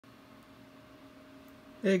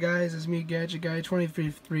Hey guys, it's me, Gadget Guy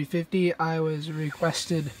 2350. I was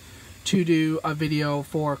requested to do a video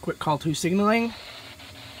for quick call 2 signaling.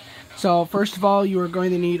 So first of all, you are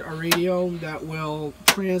going to need a radio that will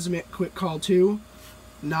transmit quick call 2.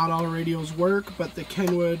 Not all radios work, but the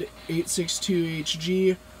Kenwood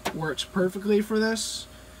 862HG works perfectly for this.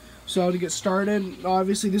 So to get started,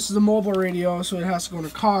 obviously this is a mobile radio, so it has to go in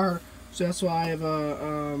a car. So that's why I have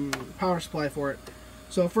a power supply for it.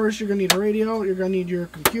 So first you're going to need a radio, you're going to need your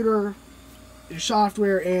computer, your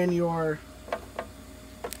software, and your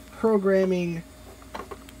programming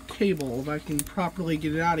cable, if I can properly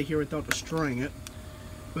get it out of here without destroying it.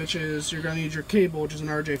 Which is, you're going to need your cable, which is an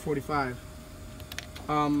RJ45.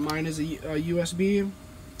 Mine is a USB,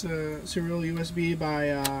 it's a serial USB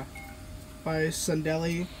by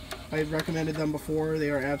Sundeli. I've recommended them before, they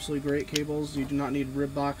are absolutely great cables, you do not need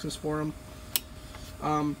rib boxes for them.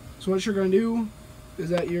 So what you're going to do is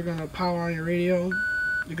that you're going to power on your radio,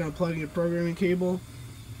 you're going to plug in your programming cable,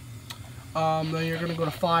 then you're going to go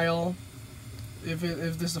to File. If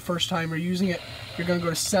this is the first time you're using it, you're going to go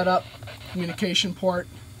to Setup, Communication Port,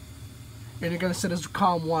 and you're going to set as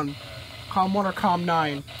COM1 or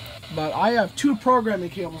COM9. But I have 2 programming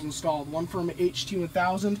cables installed, one from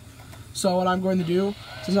HT1000. So what I'm going to do,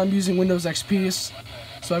 since I'm using Windows XP,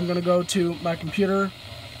 so I'm going to go to my computer,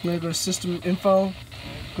 I'm going to go to System Info, I'm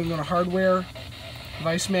going to go to Hardware,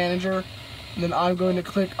 Device Manager, and then I'm going to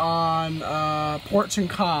click on Ports and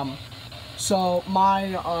COM. So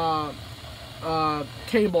my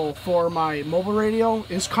cable for my mobile radio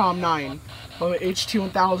is COM9, but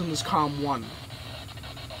HT1000 is COM1.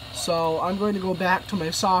 So I'm going to go back to my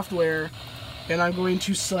software, and I'm going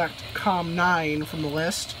to select COM9 from the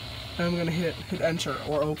list, and I'm going to hit Enter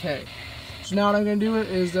or OK. So now what I'm going to do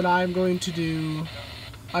is that I'm going to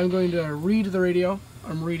read the radio.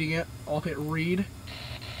 I'm reading it. I'll hit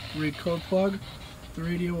Read code plug. The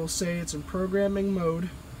radio will say it's in programming mode.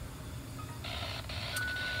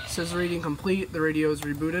 It says reading complete. The radio is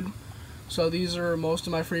rebooted. So these are most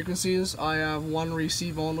of my frequencies. I have one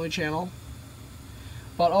receive only channel.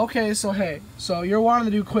 But okay, so hey, so you're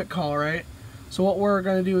wanting to do quick call, right? So what we're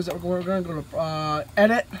going to do is that we're going to go to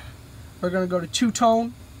Edit. We're going to go to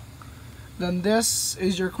 2-tone. Then this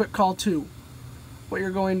is your quick call 2. What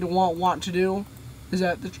you're going to want to do is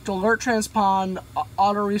that the alert transpond,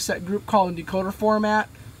 auto reset, group call, and decoder format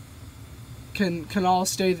can all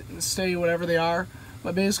stay whatever they are.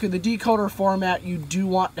 But basically the decoder format you do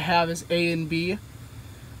want to have is A and B.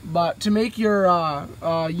 But to make your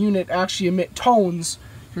unit actually emit tones,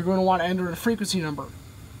 you're going to want to enter a frequency number.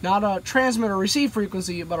 Not a transmit or receive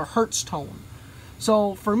frequency, but a hertz tone.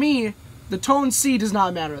 So for me, the tone C does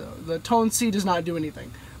not matter though. The tone C does not do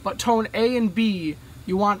anything. But tone A and B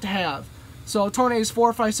you want to have. So tone A is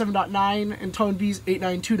 457.9 and tone B is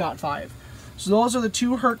 892.5. So those are the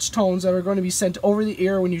 2 hertz tones that are going to be sent over the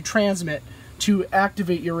air when you transmit to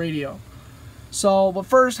activate your radio. So, but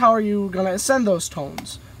first, how are you going to send those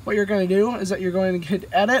tones? What you're going to do is that you're going to hit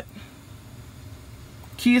Edit,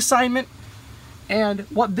 Key Assignment, and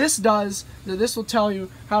what this does is this will tell you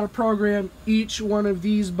how to program each one of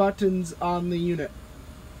these buttons on the unit.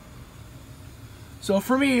 So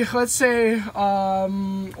for me, let's say,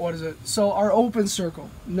 what is it? So our open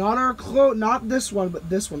circle, not this one, but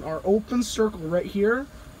this one. Our open circle right here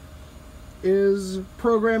is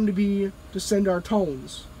programmed to send our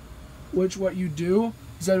tones. Which what you do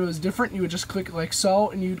is that it was different. You would just click like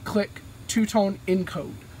so, and you'd click 2-tone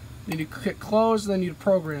encode. Then you click close, then you'd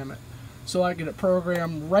program it. So I get it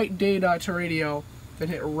programmed write data to radio, then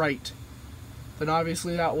hit write. Then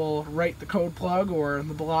obviously that will write the code plug or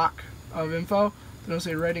the block of info. Then it'll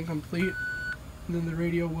say writing complete, and then the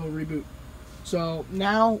radio will reboot. So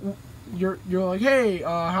now you're like, hey,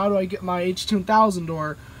 how do I get my HT1000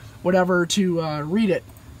 or whatever to read it?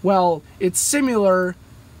 Well, it's similar,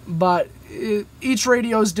 but each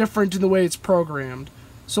radio is different in the way it's programmed.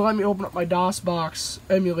 So let me open up my DOSBox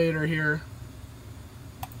emulator here.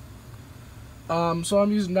 So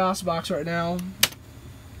I'm using DOSBox right now.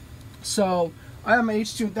 So I have my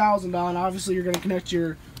HT1000 on. Obviously, you're going to connect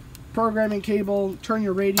your programming cable, turn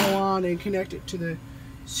your radio on, and connect it to the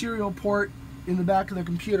serial port in the back of the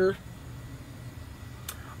computer.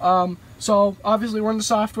 So obviously we're in the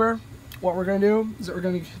software. What we're going to do is that we're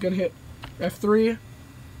going to hit F3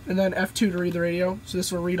 and then F2 to read the radio. So this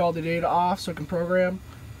will read all the data off so it can program.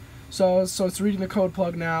 So it's reading the code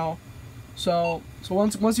plug now. So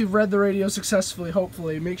once you've read the radio successfully,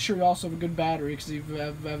 hopefully, make sure you also have a good battery, because if you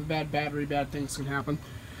have a bad battery, bad things can happen.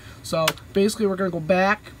 So basically we're going to go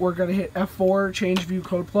back, we're going to hit F4, change view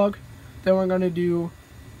code plug, then we're going to do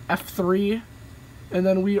F3, and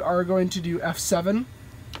then we are going to do F7,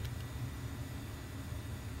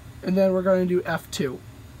 and then we're going to do F2.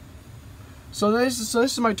 So this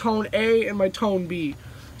is my tone A and my tone B.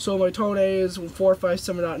 So my tone A is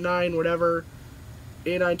 457.9, whatever,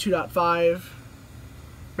 A92.5,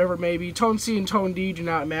 whatever it may be. Tone C and tone D do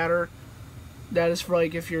not matter. That is for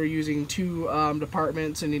like if you're using two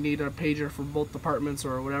departments and you need a pager for both departments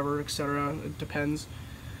or whatever, etc. It depends.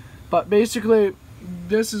 But basically,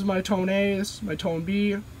 this is my tone A, this is my tone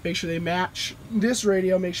B. Make sure they match. This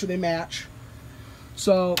radio, make sure they match.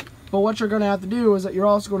 So, but what you're going to have to do is that you're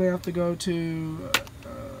also going to have to go to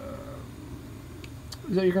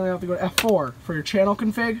F4 for your channel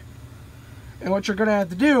config. And what you're going to have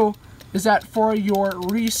to do is that for your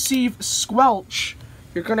receive squelch,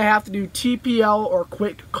 you're going to have to do TPL or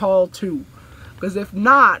quick call 2. Because if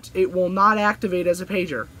not, it will not activate as a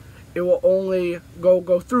pager. It will only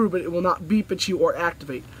go through, but it will not beep at you or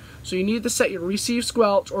activate. So you need to set your receive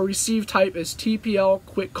squelch or receive type as TPL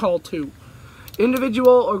quick call 2. Individual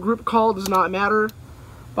or group call does not matter,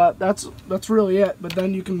 but that's really it. But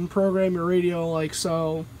then you can program your radio like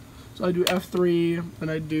so. So I do F3, then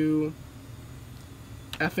I do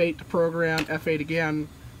F8 to program, F8 again,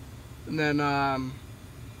 and then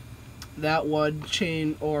that would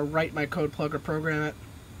chain or write my code plug or program it.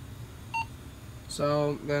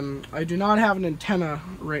 So then I do not have an antenna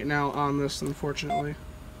right now on this, unfortunately.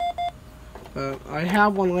 But I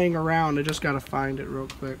have one laying around. I just gotta find it real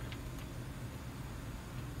quick.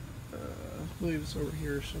 I believe it's over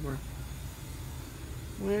here somewhere.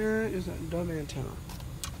 Where is that dumb antenna?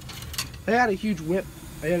 I had a huge whip.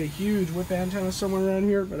 I had a huge whip antenna somewhere around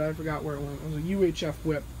here, but I forgot where it went. It was a UHF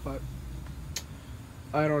whip, but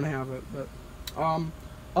I don't have it. But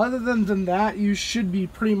other than that, you should be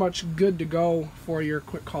pretty much good to go for your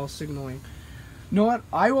quick call signaling. You know what?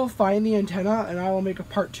 I will find the antenna and I will make a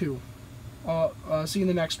part 2. See you in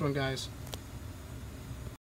the next one, guys.